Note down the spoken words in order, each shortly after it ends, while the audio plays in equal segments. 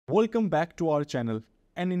Welcome back to our channel,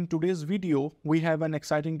 and in today's video we have an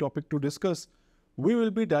exciting topic to discuss. We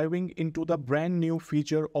will be diving into the brand new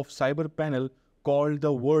feature of CyberPanel called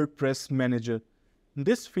the WordPress Manager.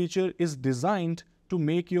 This feature is designed to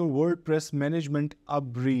make your WordPress management a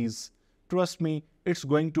breeze. Trust me, it's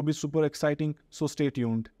going to be super exciting, so stay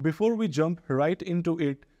tuned. Before we jump right into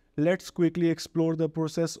it, let's quickly explore the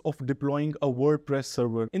process of deploying a WordPress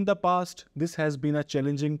server. In the past, this has been a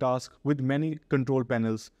challenging task with many control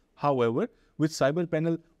panels. However, with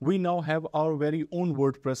CyberPanel, we now have our very own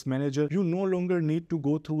WordPress manager. You no longer need to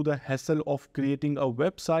go through the hassle of creating a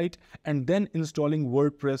website and then installing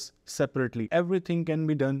WordPress separately. Everything can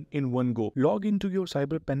be done in one go. Log into your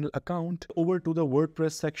CyberPanel account, over to the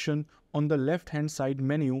WordPress section. On the left-hand side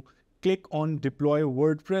menu, click on Deploy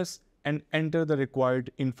WordPress and enter the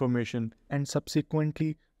required information, and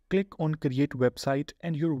subsequently click on Create Website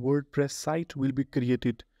and your WordPress site will be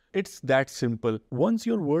created. It's that simple. Once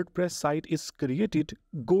your WordPress site is created,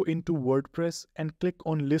 go into WordPress and click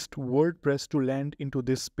on List WordPress to land into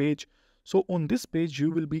this page. So on this page,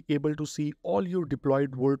 you will be able to see all your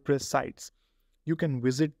deployed WordPress sites. You can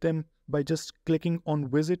visit them by just clicking on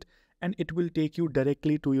Visit and it will take you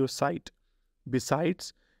directly to your site.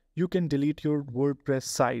 Besides, you can delete your WordPress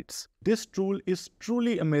sites. This tool is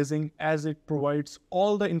truly amazing as it provides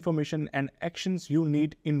all the information and actions you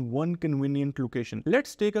need in one convenient location.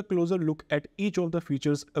 Let's take a closer look at each of the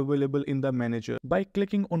features available in the manager. By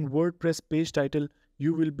clicking on WordPress page title,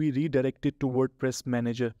 you will be redirected to WordPress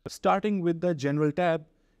Manager. Starting with the General tab,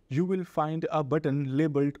 you will find a button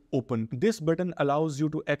labeled Open. This button allows you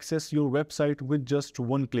to access your website with just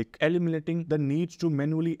one click, eliminating the need to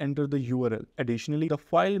manually enter the URL. Additionally, the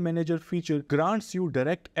File Manager feature grants you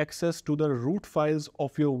direct access to the root files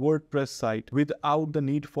of your WordPress site without the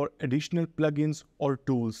need for additional plugins or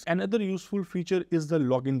tools. Another useful feature is the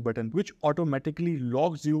Login button, which automatically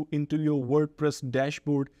logs you into your WordPress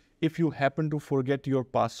dashboard if you happen to forget your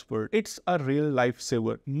password. It's a real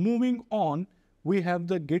lifesaver. Moving on, we have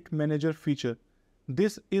the Git Manager feature.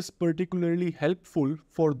 This is particularly helpful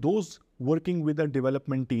for those working with a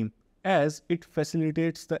development team, as it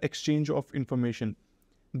facilitates the exchange of information.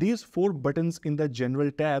 These 4 buttons in the General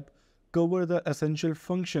tab cover the essential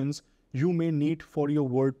functions you may need for your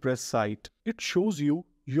WordPress site. It shows you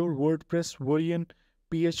your WordPress version,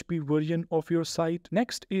 PHP version of your site.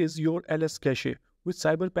 Next is your LS cache. With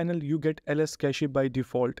CyberPanel, you get LS cache by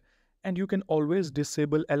default, and you can always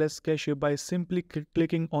disable LS cache by simply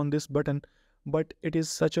clicking on this button, but it is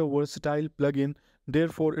such a versatile plugin,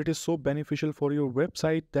 therefore it is so beneficial for your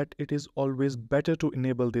website that it is always better to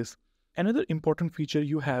enable this. Another important feature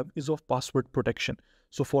you have is of password protection.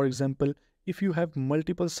 So for example, if you have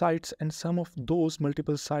multiple sites and some of those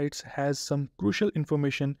multiple sites has some crucial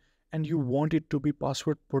information and you want it to be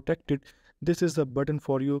password protected, this is the button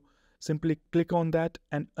for you. Simply click on that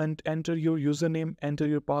and enter your username, enter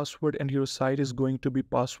your password, and your site is going to be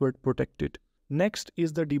password protected. Next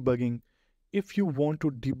is the debugging. If you want to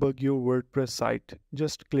debug your WordPress site,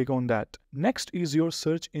 just click on that. Next is your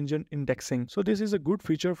search engine indexing. So this is a good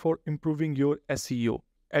feature for improving your SEO.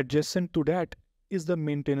 Adjacent to that is the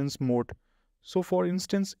maintenance mode. So for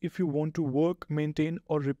instance, if you want to work, maintain,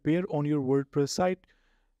 or repair on your WordPress site,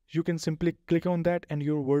 you can simply click on that and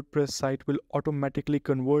your WordPress site will automatically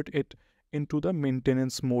convert it into the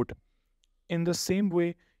maintenance mode. In the same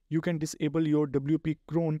way, you can disable your WP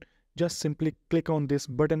cron. Just simply click on this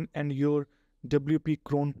button and your WP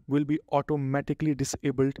cron will be automatically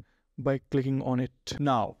disabled by clicking on it.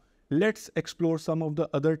 Now, let's explore some of the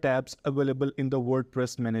other tabs available in the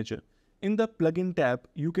WordPress Manager. In the Plugin tab,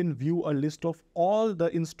 you can view a list of all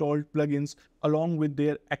the installed plugins along with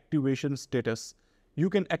their activation status. You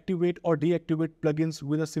can activate or deactivate plugins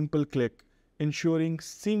with a simple click, ensuring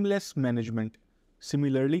seamless management.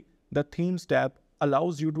 Similarly, the Themes tab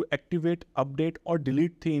allows you to activate, update, or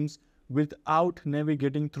delete themes without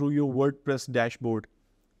navigating through your WordPress dashboard.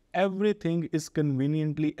 Everything is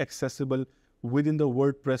conveniently accessible within the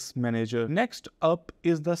WordPress Manager. Next up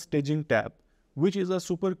is the Staging tab, which is a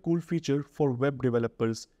super cool feature for web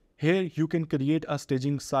developers. Here you can create a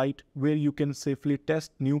staging site where you can safely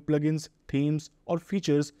test new plugins, themes, or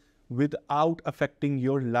features without affecting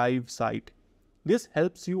your live site. This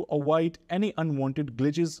helps you avoid any unwanted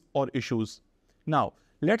glitches or issues. Now,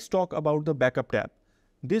 let's talk about the Backup tab.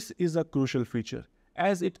 This is a crucial feature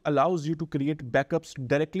as it allows you to create backups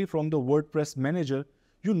directly from the WordPress Manager.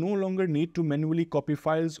 You no longer need to manually copy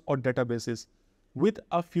files or databases. With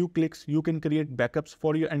a few clicks, you can create backups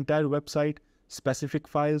for your entire website, specific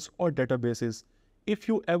files, or databases. If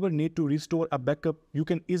you ever need to restore a backup, you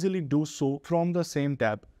can easily do so from the same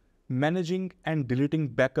tab. Managing and deleting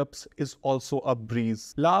backups is also a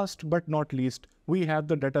breeze. Last but not least, we have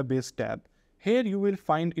the database tab. Here you will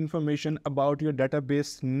find information about your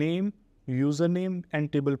database name, username, and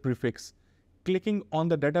table prefix. Clicking on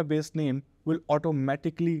the database name will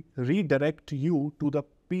automatically redirect you to the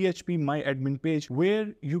PHP My Admin page where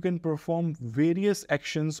you can perform various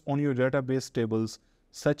actions on your database tables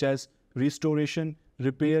such as restoration,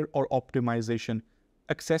 repair, or optimization.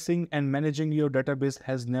 Accessing and managing your database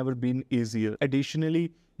has never been easier.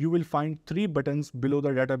 Additionally, you will find 3 buttons below the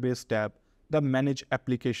database tab. The Manage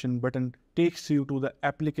Application button takes you to the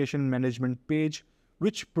Application Management page,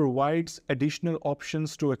 which provides additional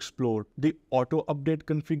options to explore. The Auto Update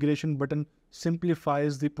Configuration button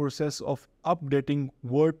simplifies the process of updating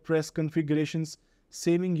WordPress configurations,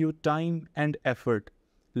 saving you time and effort.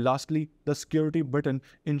 Lastly, the Security button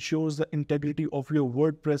ensures the integrity of your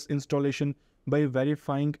WordPress installation by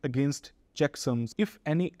verifying against checksums. If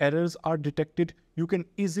any errors are detected, you can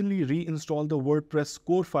easily reinstall the WordPress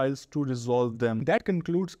core files to resolve them. That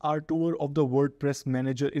concludes our tour of the WordPress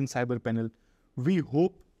Manager in CyberPanel. We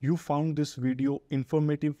hope you found this video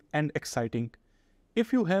informative and exciting.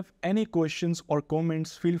 If you have any questions or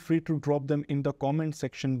comments, feel free to drop them in the comment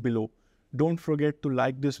section below. Don't forget to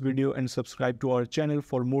like this video and subscribe to our channel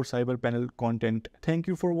for more CyberPanel content. Thank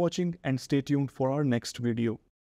you for watching and stay tuned for our next video.